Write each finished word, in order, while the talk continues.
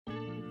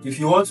if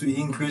you want to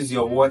increase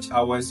your watch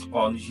hours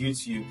on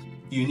YouTube,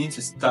 you need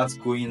to start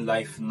going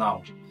live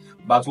now.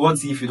 But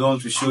what if you don't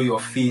want to show your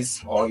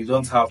face or you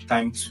don't have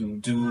time to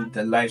do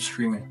the live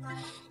streaming?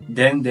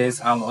 Then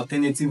there's an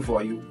alternative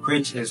for you,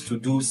 which is to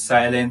do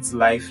silent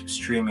live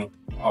streaming.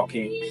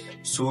 Okay,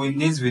 so in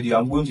this video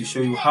I'm going to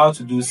show you how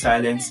to do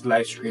silent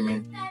live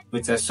streaming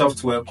with a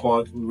software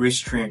called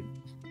Restream.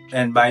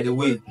 And by the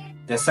way,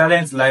 the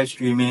silent live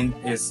streaming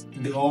is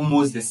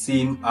almost the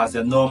same as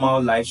a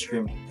normal live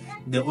stream.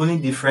 The only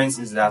difference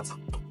is that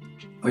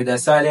with the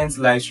silent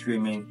live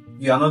streaming,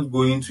 you are not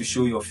going to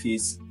show your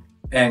face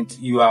and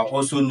you are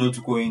also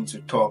not going to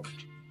talk.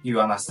 You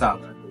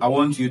understand? I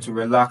want you to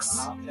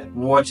relax,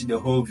 watch the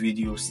whole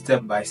video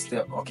step by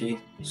step, okay?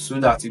 So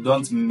that you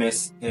don't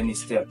miss any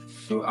step.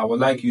 So I would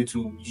like you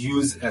to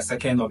use a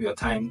second of your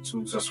time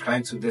to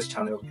subscribe to this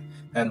channel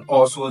and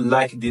also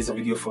like this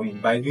video for me.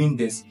 By doing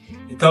this,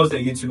 it tells the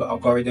YouTube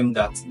algorithm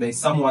that there's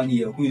someone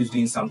here who is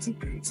doing something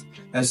great.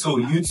 And so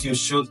YouTube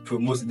should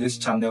promote this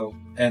channel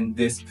and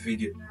this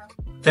video.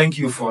 Thank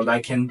you for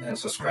liking and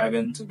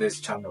subscribing to this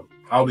channel.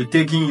 I'll be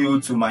taking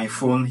you to my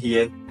phone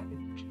here.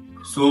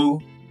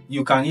 So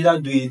you can either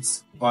do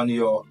it on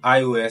your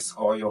iOS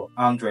or your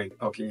Android.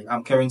 Okay,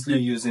 I'm currently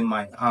using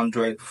my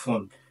Android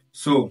phone.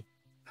 So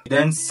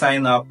then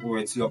sign up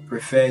with your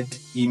preferred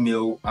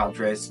email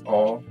address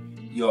or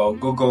your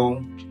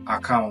Google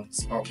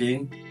account.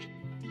 Okay,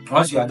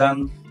 once you are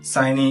done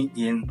signing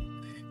in,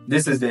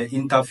 this is the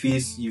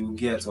interface you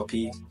get.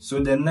 Okay, so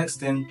the next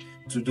thing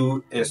to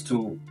do is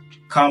to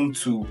come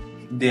to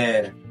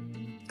the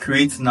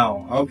create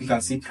now. I hope you can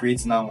see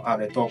create now at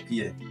the top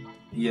here.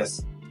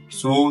 Yes,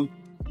 so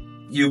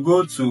you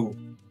go to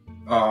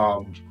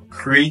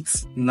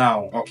create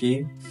now,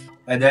 okay,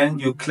 and then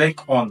you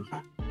click on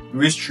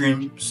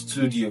Restream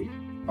Studio.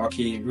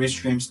 Okay,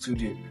 Restream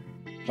Studio.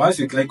 Once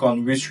you click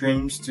on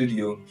Restream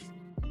Studio,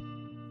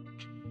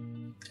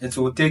 it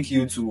will take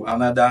you to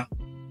another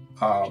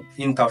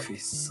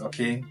interface.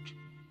 Okay,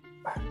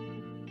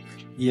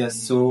 yes,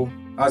 so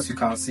as you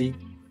can see,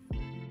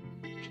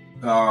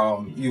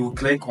 you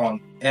click on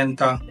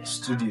enter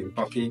studio.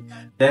 Okay,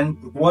 then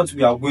what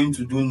we are going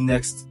to do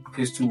next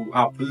is to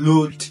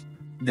upload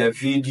the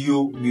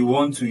video we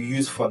want to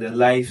use for the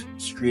live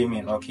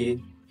streaming.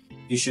 Okay,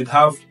 you should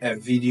have a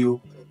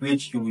video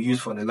which you will use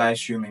for the live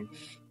streaming,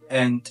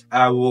 and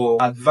I will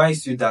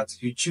advise you that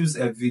you choose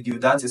a video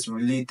that is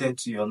related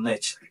to your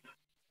niche.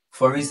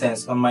 For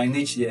instance, on my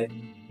niche here,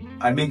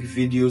 I make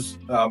videos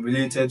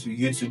related to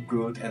YouTube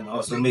growth and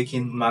also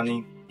making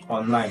money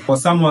online. For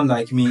someone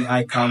like me,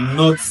 I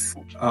cannot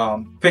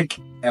pick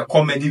a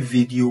comedy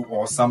video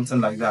or something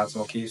like that.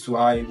 Okay, so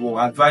I will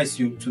advise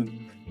you to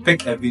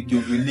pick a video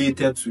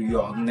related to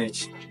your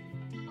niche.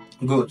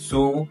 Good.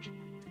 So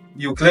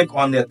you click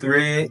on the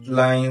three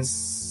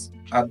lines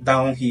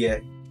down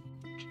here.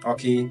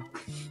 Okay,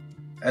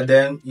 and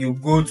then you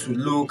go to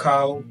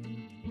local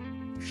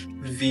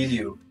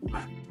video.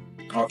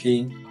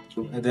 Okay,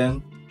 and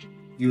then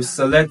you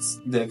select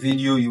the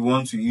video you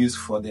want to use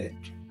for the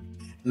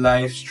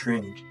live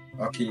stream.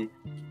 Okay,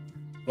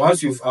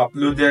 once you've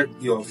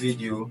uploaded your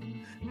video,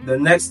 the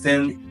next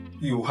thing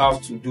you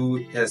have to do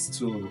is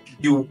to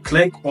you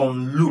click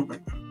on loop.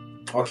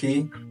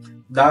 Okay,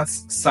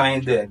 that's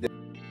sign there.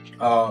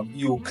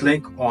 You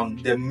click on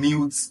the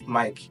mute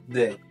mic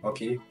there.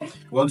 Okay,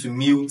 you want to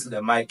mute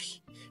the mic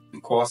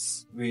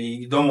because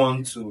we don't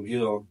want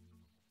to,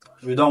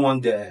 we don't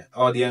want the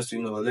audience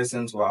to,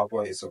 listen to our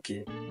voice.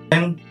 Okay,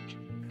 then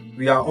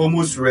we are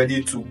almost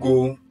ready to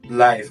go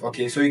live.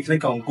 Okay, so you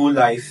click on go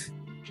live,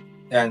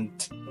 and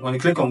when you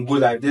click on go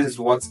live, this is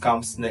what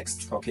comes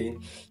next. Okay,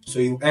 so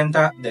you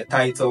enter the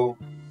title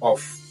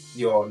of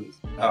your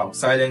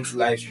silent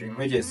live stream,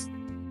 which is,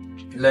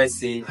 let's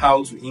say,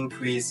 how to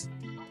increase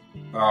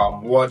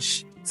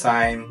watch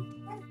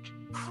time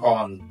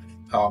on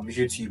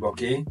YouTube.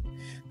 Okay,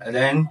 and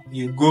then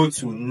you go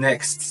to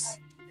next.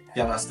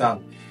 You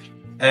understand?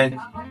 And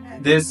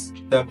this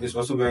step is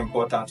also very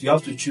important. You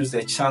have to choose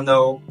the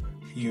channel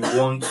you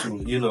want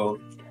to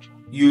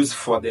use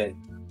for the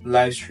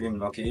live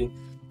stream. Okay,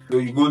 so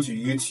you go to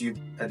YouTube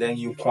and then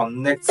you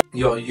connect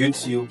your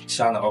YouTube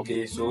channel.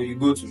 Okay, so you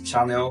go to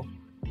channel,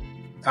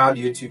 add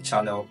YouTube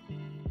channel,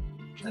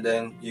 and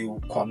then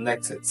you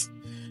connect it.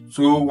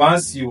 So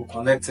once you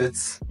connect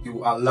it,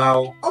 you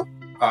allow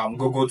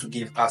Google to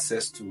give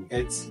access to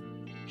it,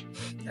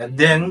 and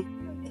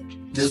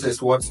then this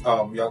is what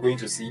you are going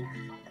to see.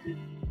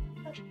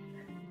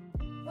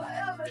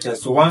 Yeah,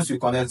 so once you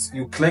connect,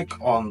 you click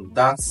on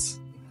that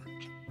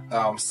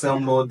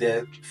symbol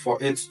there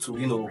for it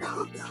to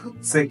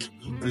tick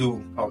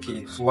blue.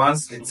 Okay, so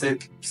once it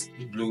ticks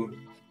blue,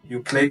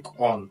 you click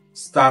on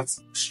start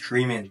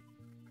streaming.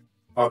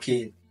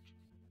 Okay,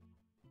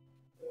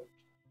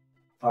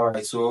 all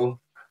right, so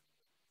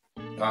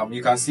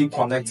you can see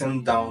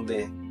connecting down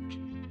there.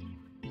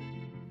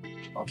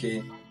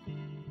 Okay,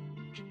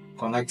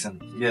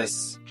 connecting.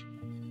 Yes,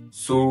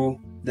 so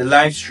the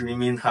live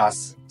streaming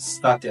has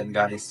started,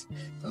 guys.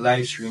 The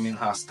live streaming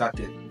has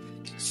started.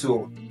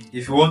 So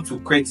if you want to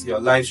quit your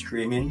live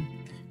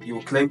streaming,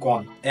 you click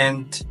on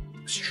end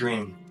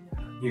stream,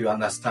 you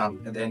understand,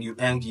 and then you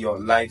end your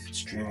live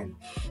streaming.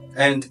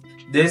 And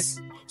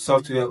this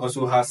software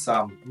also has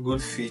some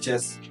good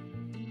features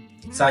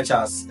such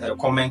as a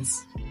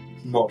comments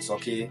box.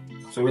 Okay,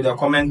 so with the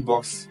comment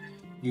box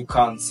you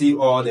can see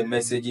all the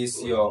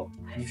messages your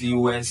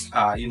viewers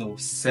are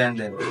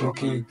sending,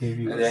 okay,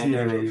 and then you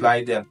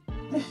reply them.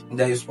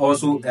 There is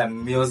also a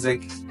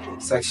music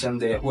section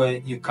there where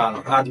you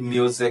can add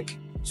music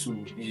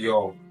to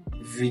your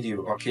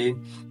video, okay,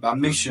 but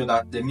make sure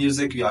that the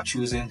music you are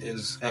choosing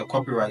is a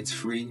copyright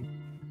free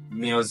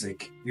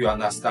music, you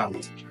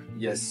understand.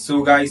 Yes,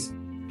 so guys,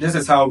 this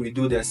is how we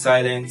do the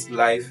silent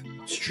live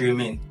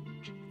streaming.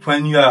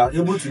 When you are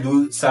able to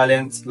do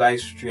silent live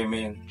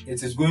streaming,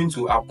 it is going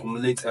to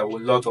accumulate a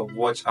lot of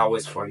watch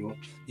hours for you,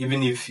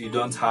 even if you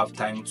don't have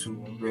time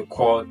to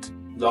record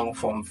long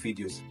form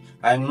videos.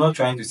 I'm not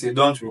trying to say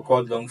don't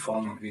record long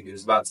form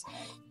videos, but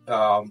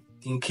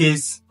in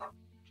case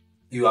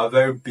you are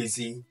very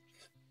busy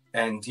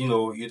and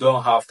you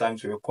don't have time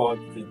to record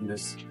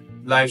videos,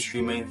 live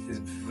streaming is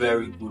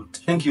very good.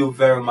 Thank you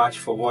very much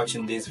for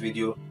watching this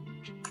video.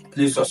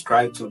 Please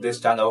subscribe to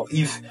this channel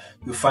if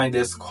you find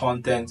this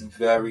content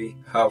very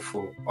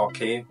helpful,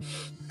 okay,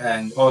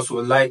 and also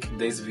like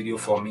this video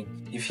for me.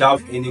 If you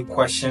have any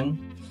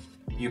question,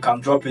 you can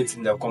drop it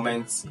in the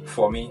comments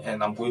for me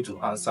and I'm going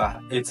to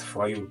answer it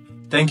for you.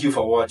 Thank you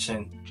for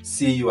watching.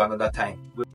 See you another time.